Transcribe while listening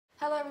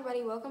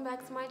everybody, welcome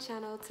back to my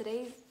channel.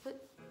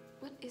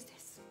 What is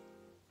this?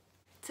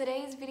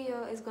 Today's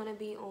video is gonna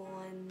be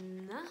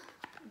on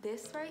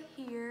this right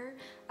here.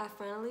 I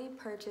finally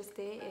purchased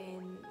it,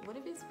 and what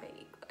if it's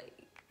fake?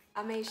 Like,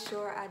 I made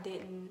sure I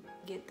didn't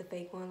get the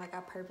fake one. Like, I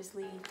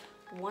purposely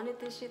wanted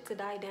this shit to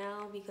die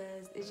down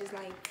because it's just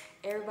like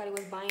everybody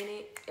was buying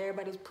it,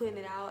 everybody was putting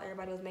it out,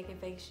 everybody was making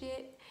fake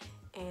shit,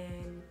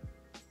 and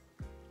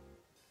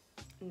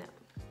no.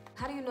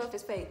 How do you know if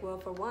it's fake? Well,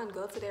 for one,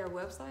 go to their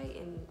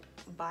website and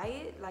buy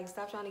it. Like,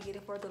 stop trying to get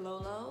it for the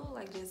low.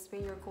 Like, just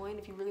spend your coin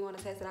if you really want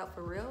to test it out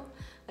for real.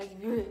 Like,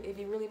 if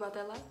you really about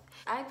that life.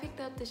 I picked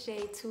up the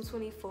shade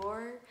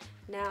 224.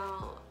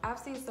 Now, I've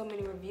seen so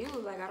many reviews.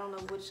 Like, I don't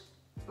know which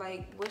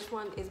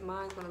one is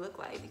mine gonna look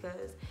like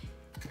because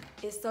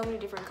it's so many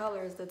different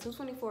colors. The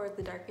 224 is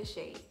the darkest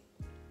shade.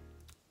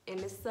 And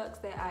it sucks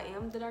that I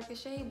am the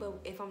darkest shade, but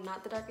if I'm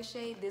not the darkest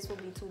shade, this will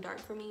be too dark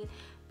for me.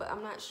 But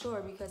I'm not sure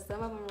because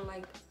some of them are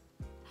like,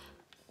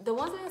 the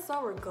ones that I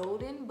saw were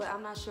golden, but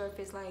I'm not sure if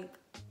it's like,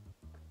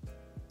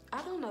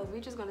 I don't know,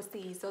 we're just gonna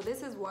see. So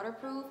this is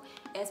waterproof,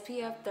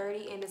 SPF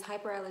 30, and it's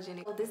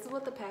hyperallergenic. So this is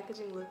what the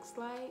packaging looks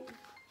like.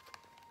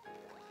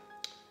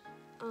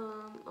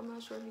 I'm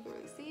not sure if you can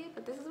really see it,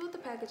 but this is what the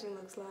packaging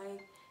looks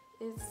like.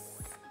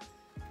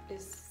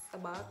 It's a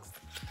box.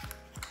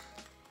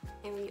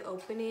 And when you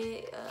open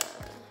it,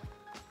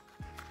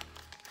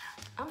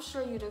 I'm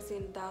sure you've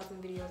seen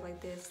 1,000 videos like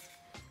this.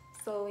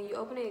 So when you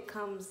open it, it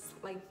comes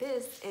like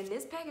this, and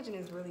this packaging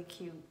is really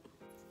cute.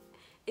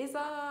 It's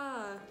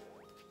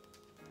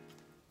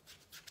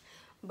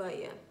but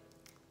yeah.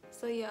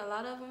 So yeah, a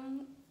lot of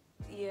them,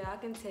 yeah, I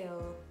can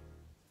tell.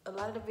 A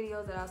lot of the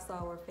videos that I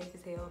saw were fake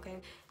as hell,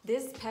 okay?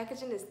 This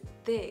packaging is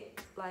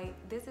thick. Like,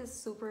 this is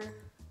super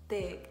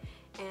thick.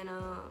 And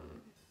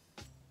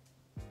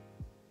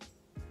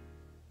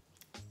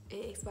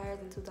it expires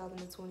in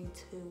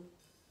 2022.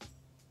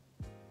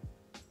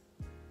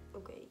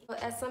 Okay.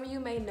 But as some of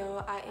you may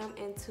know, I am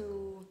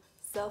into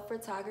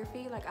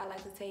self-photography. Like, I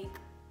like to take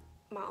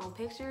my own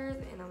pictures,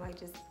 and I'm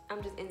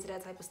just into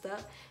that type of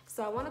stuff.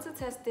 So I wanted to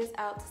test this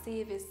out to see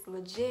if it's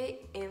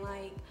legit. And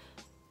like,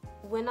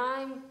 when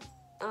I'm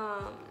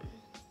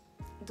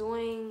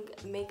doing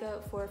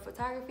makeup for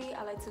photography,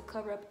 I like to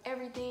cover up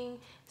everything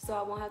so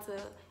I won't have to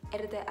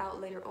edit that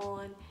out later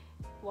on.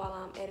 While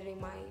I'm editing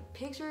my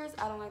pictures,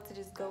 I don't like to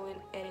just go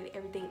and edit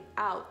everything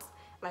out.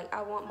 Like,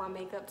 I want my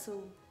makeup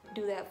to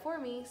do that for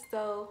me.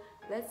 So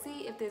let's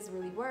see if this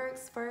really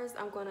works. First,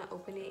 I'm gonna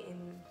open it,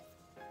 and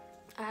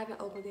I haven't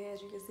opened it,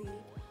 as you can see.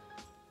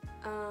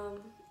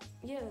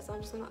 Yeah, so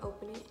I'm just gonna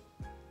open it.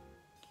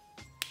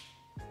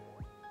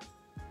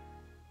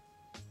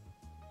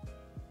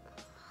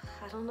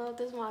 I don't know if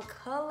this is my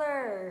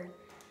color.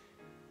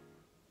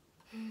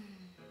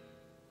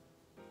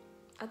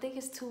 I think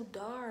it's too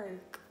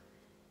dark.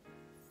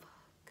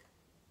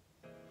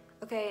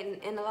 Okay,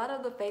 and a lot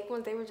of the fake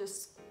ones, they were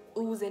just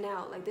oozing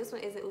out. Like, this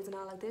one isn't oozing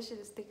out. Like, this shit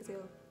is thick as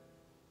hell.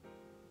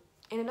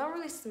 And it don't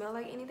really smell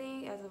like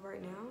anything as of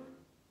right now.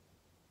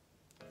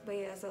 But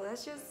yeah, so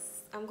let's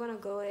just, I'm gonna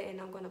go ahead and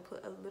I'm gonna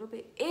put a little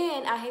bit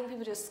in. I hate when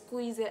people just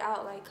squeeze it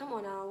out. Like, come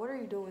on now, what are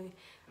you doing?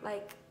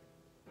 Like,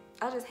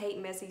 I just hate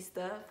messy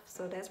stuff.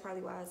 So that's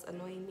probably why it's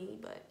annoying me.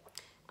 But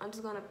I'm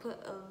just gonna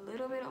put a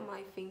little bit on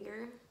my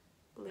finger,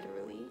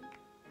 literally.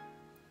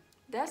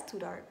 That's too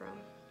dark, bro.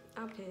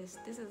 I'm pissed.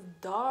 This is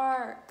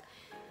dark,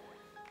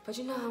 but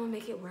you know I'm gonna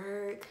make it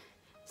work.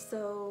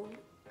 So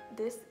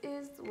this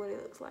is what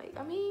it looks like.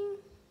 I mean,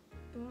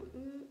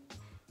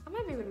 I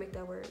might be able to make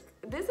that work.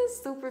 This is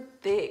super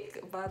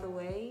thick, by the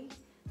way.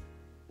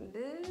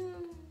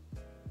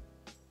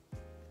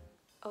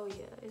 Oh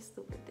yeah, it's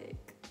super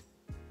thick.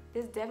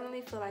 This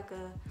definitely feel like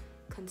a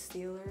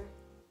concealer.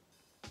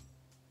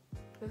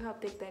 Look how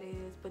thick that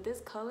is. But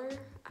this color,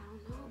 I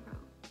don't know, bro.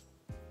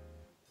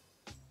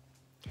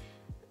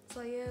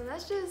 So yeah,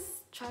 let's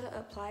just try to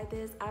apply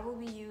this. I will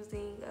be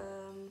using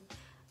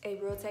a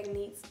Real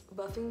Techniques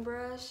buffing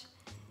brush,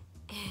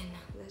 and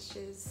let's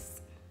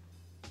just,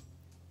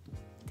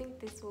 I think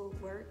this will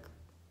work.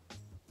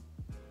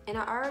 And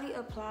I already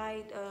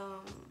applied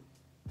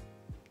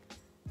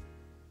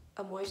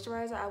a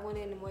moisturizer. I went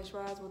in and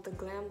moisturized with the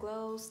Glam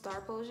Glow Star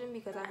Potion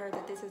because I heard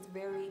that this is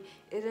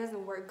it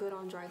doesn't work good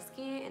on dry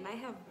skin, and I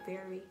have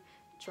very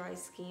dry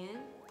skin.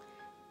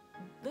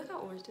 Look how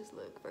orange this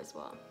looks, first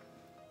of all.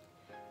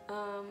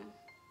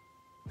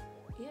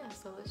 Yeah,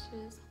 so let's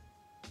just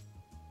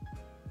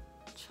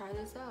try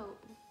this out.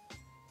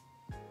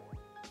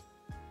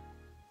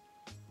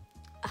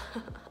 I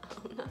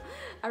don't know.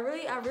 I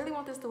really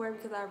want this to work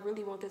because I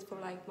really want this for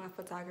like my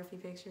photography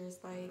pictures.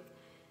 Like,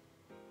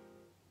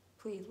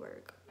 please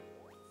work.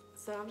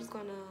 So I'm just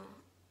gonna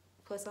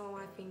put some on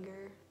my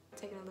finger,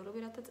 taking a little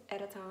bit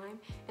at a time.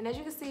 And as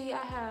you can see,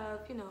 I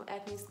have, you know,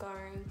 acne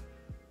scarring.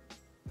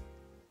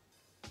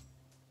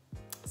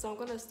 So I'm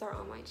gonna start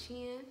on my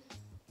chin.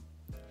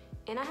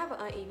 And I have an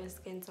uneven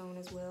skin tone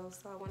as well,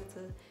 so I wanted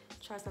to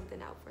try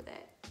something out for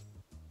that.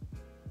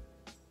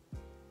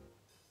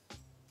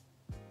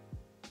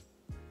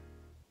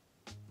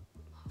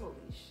 Holy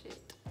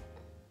shit.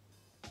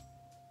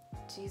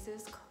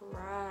 Jesus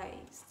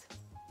Christ.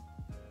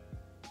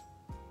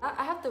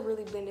 I have to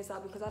really blend this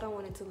out because I don't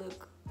want it to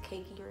look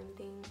cakey or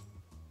anything.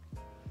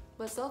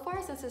 But so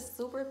far, since it's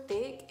super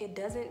thick, it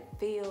doesn't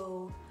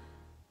feel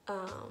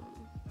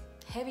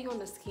heavy on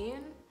the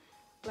skin.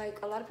 Like,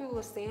 a lot of people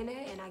were saying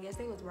that, and I guess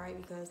they was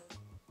right, because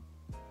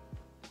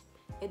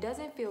it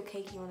doesn't feel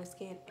cakey on the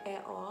skin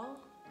at all.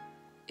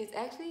 It's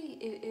actually,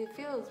 it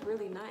feels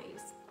really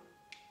nice.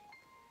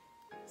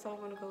 So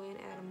I'm gonna go in and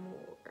add more.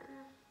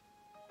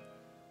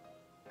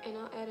 And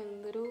I'll add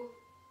in little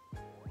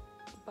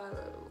by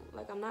little.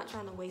 Like, I'm not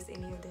trying to waste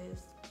any of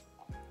this.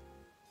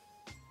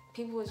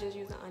 People was just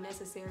using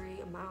unnecessary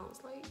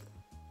amounts, like.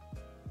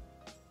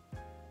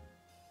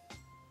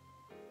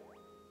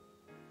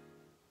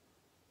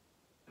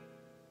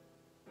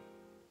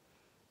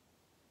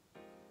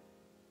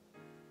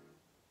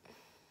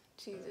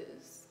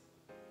 Jesus.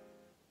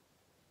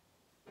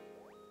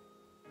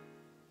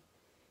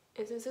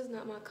 And since it's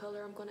not my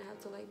color, I'm gonna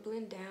have to like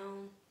blend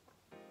down.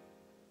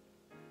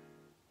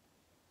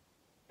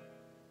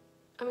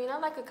 I mean, I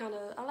like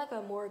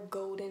a more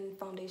golden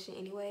foundation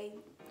anyway.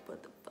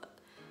 What the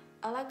fuck?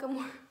 I like a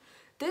more,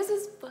 this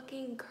is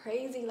fucking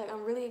crazy. Like,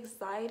 I'm really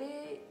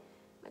excited.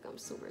 Like, I'm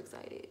super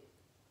excited.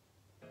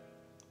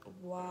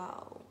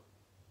 Wow.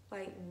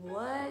 Like,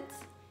 what?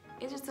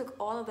 It just took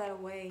all of that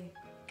away.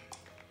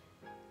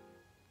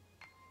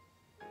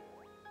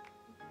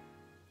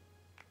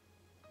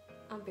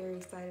 I'm very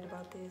excited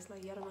about this.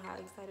 Like, y'all don't know how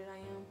excited I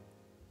am.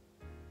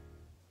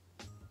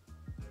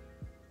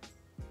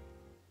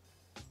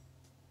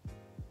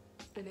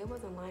 And they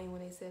wasn't lying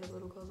when they said a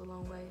little goes a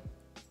long way.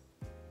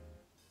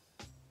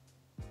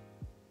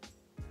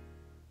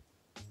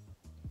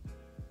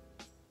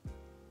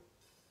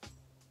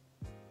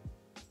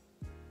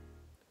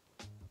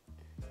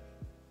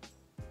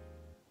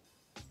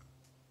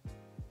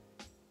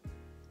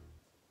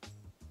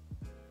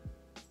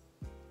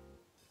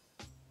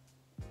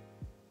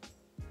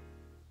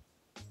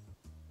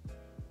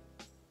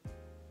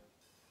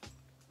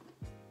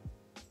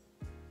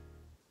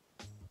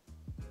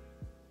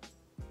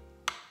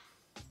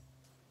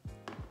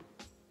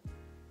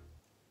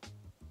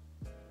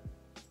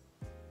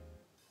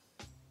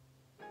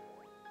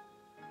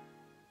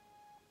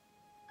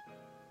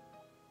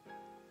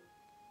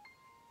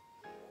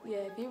 Yeah,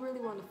 if you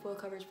really want a full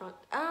coverage front,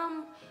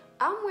 I'm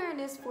wearing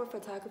this for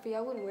photography. I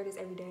wouldn't wear this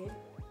every day.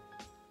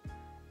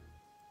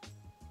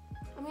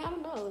 I mean, I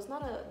don't know. It's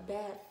not a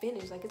bad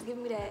finish. Like, it's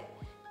giving me that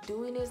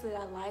dewiness that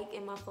I like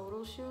in my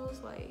photo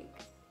shoots.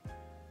 Like,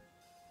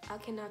 I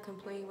cannot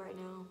complain right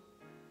now.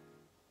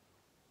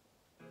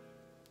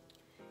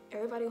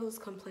 Everybody who's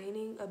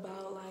complaining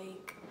about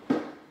like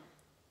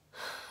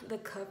the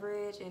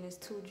coverage and it's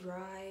too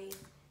dry,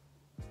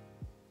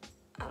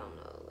 I don't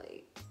know.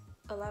 Like,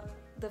 a lot of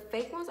the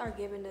fake ones are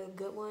giving the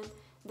good one,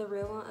 the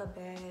real one, a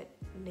bad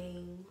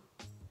name,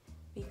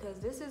 because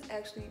this is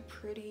actually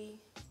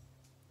pretty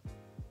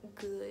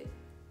good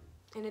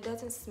and it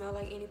doesn't smell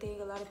like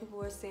anything. A lot of people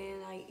were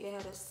saying like it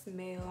had a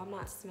smell. I'm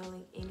not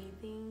smelling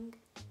anything.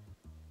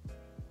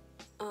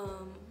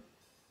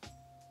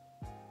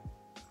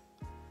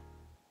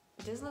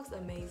 This looks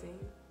amazing.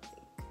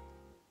 Like,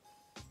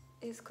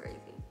 it's crazy.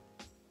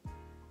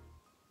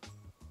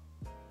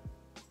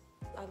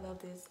 I love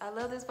this. I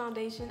love this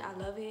foundation. I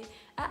love it.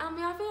 I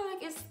mean, I feel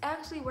like it's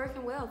actually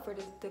working well for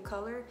the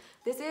color.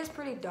 This is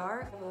pretty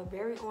dark. A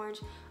very orange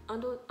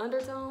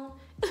undertone.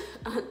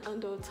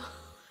 Undertone.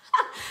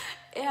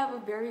 It have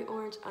a very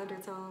orange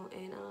undertone,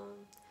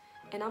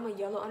 and I'm a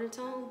yellow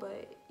undertone,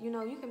 but you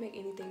know, you can make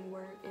anything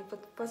work. And for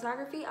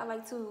photography, I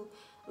like to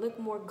look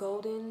more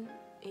golden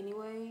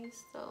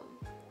anyways, so.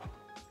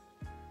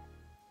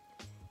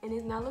 And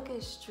it's not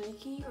looking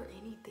streaky or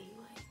anything.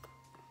 Like,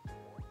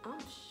 I'm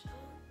shook.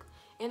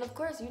 And of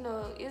course, you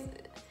know,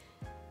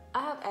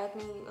 I have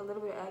acne, a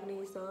little bit of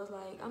acne, so it's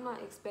like, I'm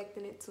not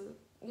expecting it to,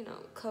 you know,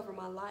 cover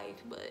my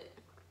life, but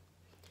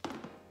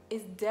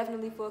it's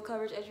definitely full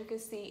coverage. As you can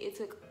see, it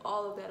took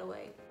all of that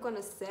away. I'm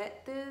gonna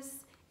set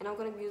this, and I'm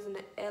gonna be using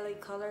the LA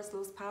Colors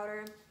loose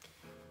powder,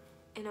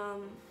 and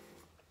I'm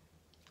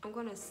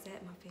gonna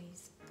set my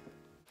face.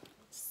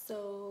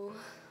 So,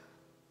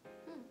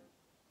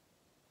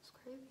 it's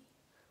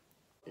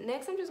crazy.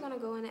 Next, I'm just gonna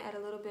go in and add a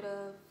little bit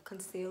of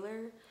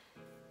concealer,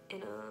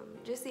 and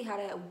just see how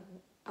that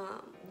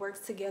works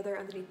together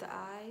underneath the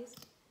eyes.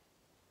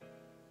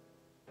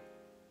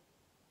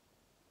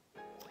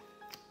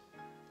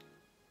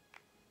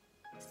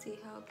 See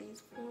how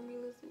these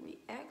formulas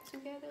react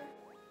together.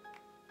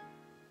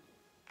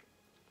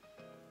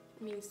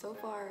 I mean, so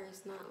far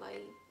it's not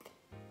like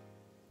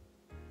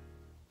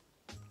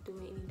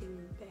doing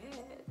anything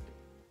bad.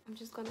 I'm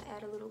just gonna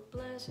add a little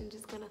blush and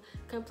just gonna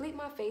complete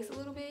my face a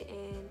little bit,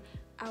 and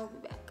I'll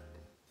be back.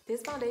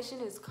 This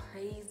foundation is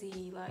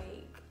crazy,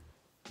 like,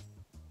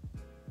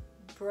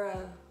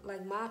 bruh,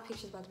 like my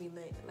picture's about to be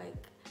lit. Like,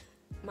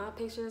 my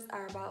pictures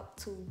are about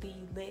to be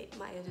lit.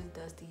 My edge is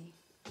dusty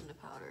from the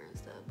powder and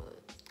stuff, but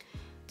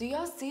do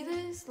y'all see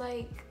this?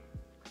 Like,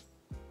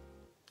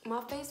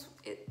 my face,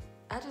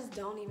 I just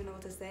don't even know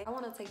what to say. I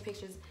want to take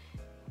pictures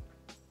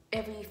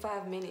every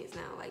 5 minutes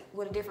now, like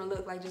with a different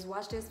look. Like just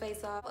wash this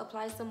face off,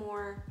 apply some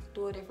more,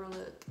 do a different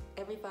look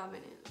every 5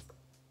 minutes,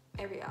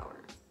 every hour.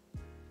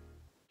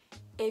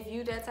 If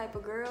you that type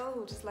of girl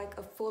who just like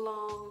a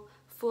full-on,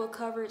 full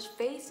coverage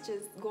face,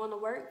 just going to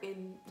work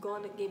and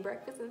going to get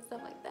breakfast and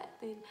stuff like that,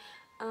 then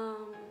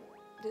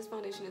this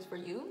foundation is for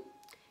you.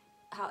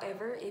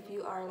 However, if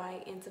you are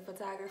like into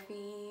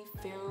photography,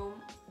 film,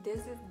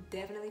 this is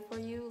definitely for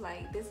you.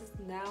 Like this is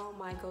now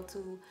my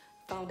go-to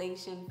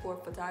foundation for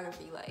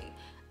photography. Like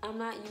I'm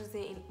not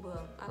using,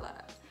 well, I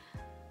lied.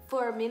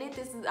 For a minute,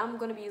 I'm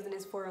gonna be using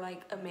this for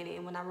like a minute,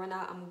 and when I run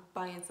out, I'm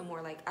buying some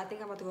more. Like I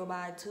think I'm about to go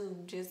buy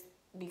 2 just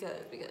because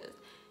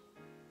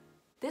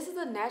this is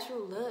a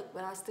natural look,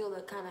 but I still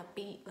look kind of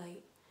beat,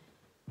 like.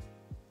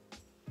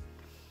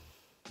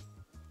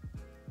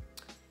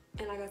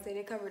 And like I said,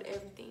 it covered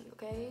everything,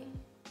 okay?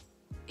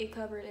 It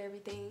covered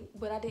everything,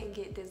 but I didn't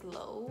get this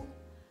low.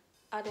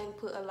 I didn't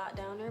put a lot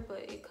down there, but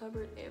it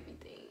covered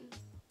everything.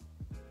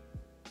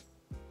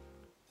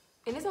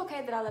 And it's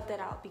okay that I left that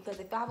out, because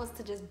if I was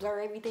to just blur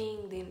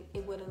everything, then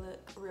it wouldn't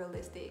look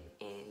realistic.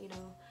 And you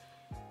know,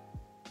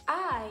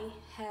 I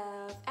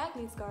have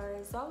acne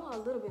scars, so I want a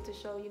little bit to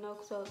show, you know.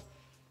 So,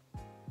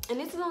 and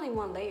this is only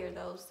 1 layer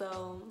though,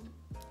 so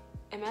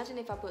imagine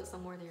if I put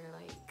some more there,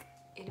 like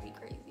it'd be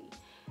crazy.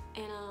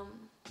 And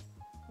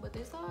with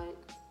this side,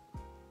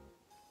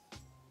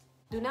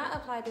 do not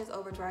apply this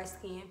over dry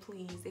skin,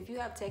 please. If you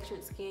have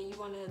textured skin, you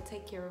want to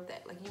take care of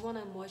that. Like you want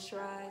to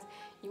moisturize,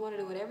 you want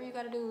to do whatever you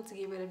got to do to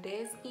get rid of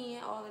dead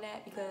skin, all of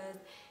that, because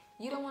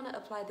you don't want to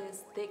apply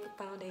this thick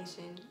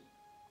foundation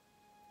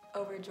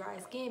over dry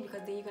skin,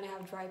 because then you're going to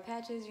have dry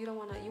patches. You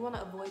want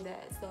to avoid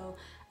that. So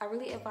I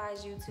really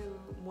advise you to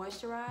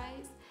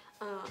moisturize.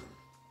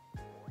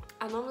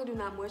 I normally do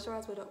not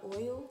moisturize with an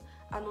oil.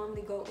 I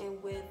normally go in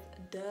with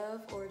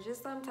Dove or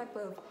just some type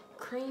of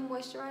cream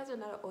moisturizer,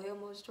 not an oil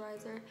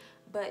moisturizer.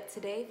 But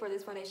today for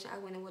this foundation, I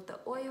went in with the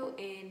oil,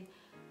 and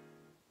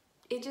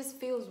it just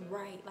feels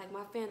right. Like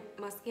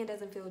my skin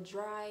doesn't feel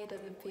dry, it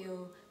doesn't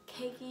feel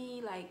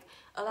cakey. Like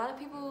a lot of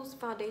people's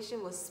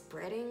foundation was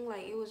spreading,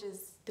 like it was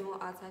just doing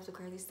all types of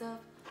crazy stuff.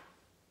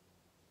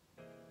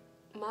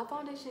 My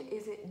foundation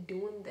isn't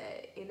doing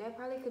that, and that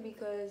probably could be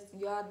because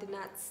y'all did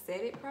not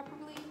set it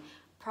properly.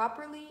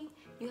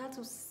 You have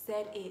to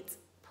set it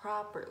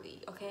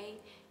properly, okay?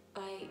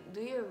 Like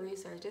do your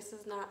research. This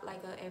is not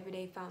like a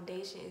everyday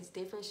foundation. It's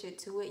different shit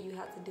to it. You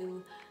have to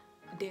do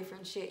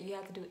different shit. You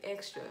have to do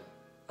extra,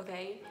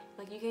 okay?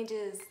 Like you can't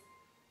just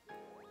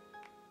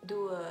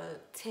do a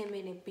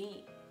 10-minute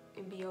beat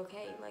and be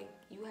okay. Like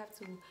you have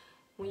to,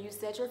 when you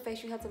set your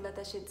face, you have to let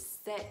that shit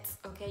set,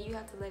 okay? You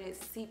have to let it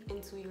seep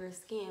into your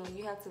skin. Like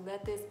you have to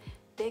let this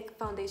thick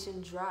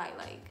foundation dry.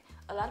 Like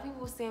a lot of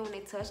people were saying when they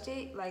touched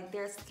it, like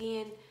their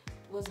skin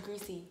was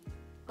greasy.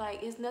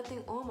 Like it's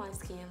nothing on my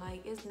skin,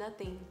 like it's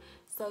nothing.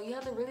 So you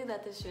have to really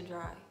let this shit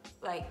dry,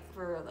 like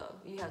for real though,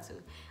 you have to.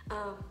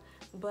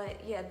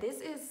 But yeah,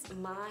 this is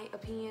my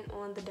opinion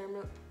on the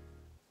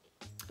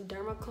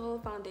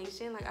Dermacol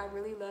foundation. Like I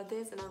really love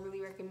this, and I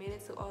really recommend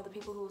it to all the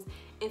people who's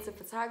into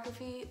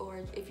photography, or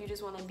if you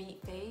just want to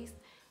beat face,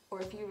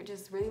 or if you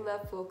just really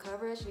love full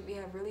coverage, if you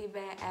have really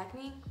bad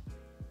acne,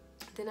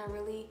 then I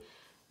really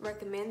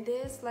recommend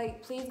this.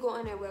 Like please go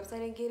on their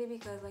website and get it,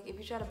 because like if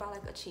you try to buy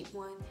like a cheap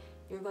one,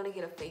 you're gonna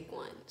get a fake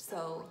one.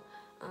 So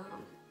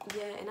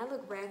yeah, and I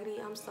look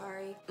raggedy, I'm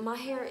sorry. My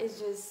hair is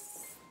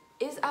just,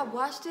 I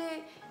washed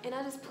it and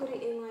I just put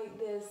it in like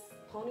this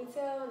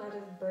ponytail and I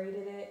just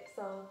braided it.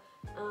 So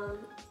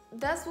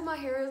that's what my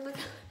hair is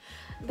looking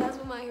that's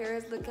what my hair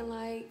is looking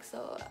like.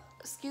 So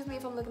excuse me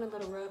if I'm looking a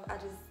little rough. I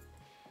just,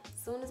 as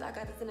soon as I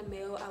got this in the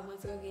mail, I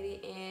went to go get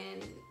it,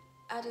 and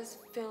I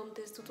just filmed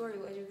this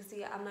tutorial. As you can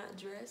see, I'm not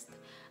dressed,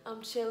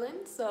 I'm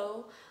chilling.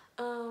 So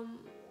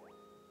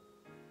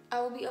I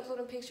will be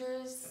uploading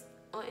pictures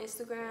on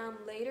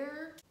Instagram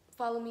later.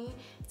 Follow me,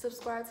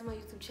 subscribe to my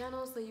YouTube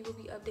channel so you will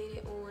be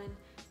updated on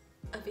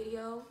a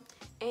video.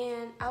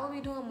 And I will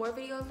be doing more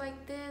videos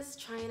like this,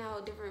 trying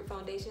out different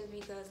foundations,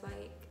 because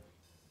like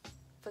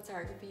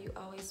photography, you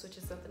always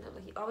switching something up.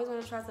 Like you always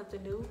want to try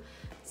something new.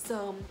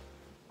 So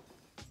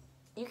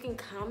you can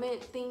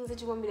comment things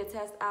that you want me to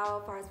test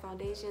out as far as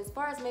foundations. As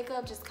far as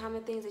makeup, just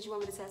comment things that you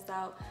want me to test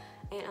out.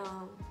 And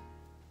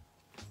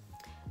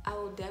I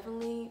will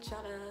definitely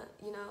try to,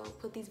 you know,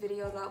 put these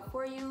videos out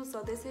for you.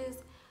 So this is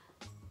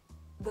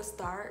the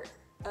start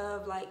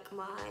of like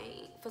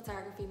my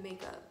photography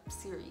makeup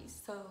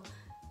series. So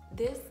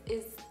this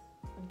is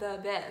the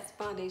best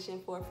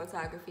foundation for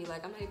photography.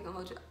 Like I'm not even gonna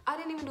hold you. I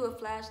didn't even do a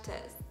flash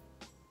test,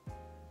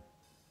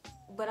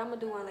 but I'm gonna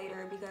do one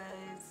later,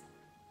 because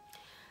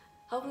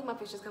hopefully my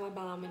pictures come out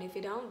bomb, and if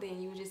it don't,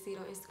 then you will just see it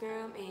on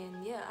Instagram.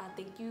 And yeah, I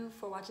thank you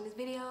for watching this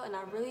video, and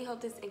I really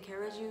hope this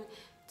encouraged you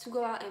to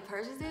go out and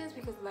purchase this,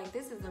 because like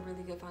this is a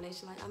really good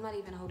foundation. Like I'm not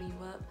even holding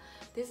you up.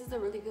 This is a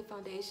really good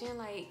foundation.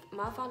 Like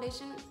my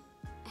foundation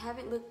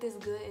haven't looked this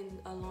good in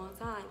a long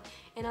time,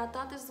 and I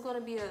thought this was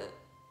gonna be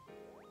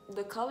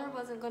the color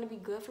wasn't gonna be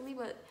good for me,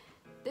 but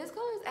this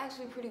color is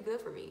actually pretty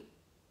good for me.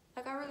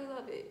 Like I really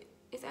love it.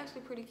 it's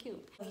actually pretty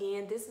cute.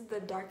 Again, this is the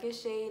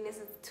darkest shade, and this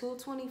is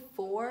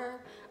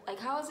 224. Like,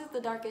 how is this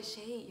the darkest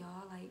shade,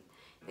 y'all? Like,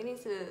 they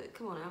need to,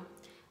 come on now.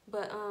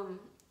 But,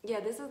 yeah,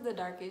 this is the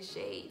darkest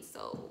shade,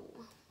 so.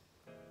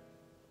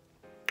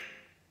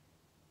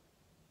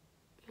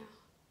 Yeah.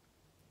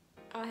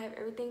 I'll have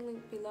everything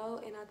linked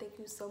below, and I thank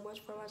you so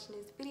much for watching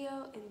this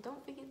video, and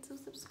don't forget to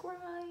subscribe.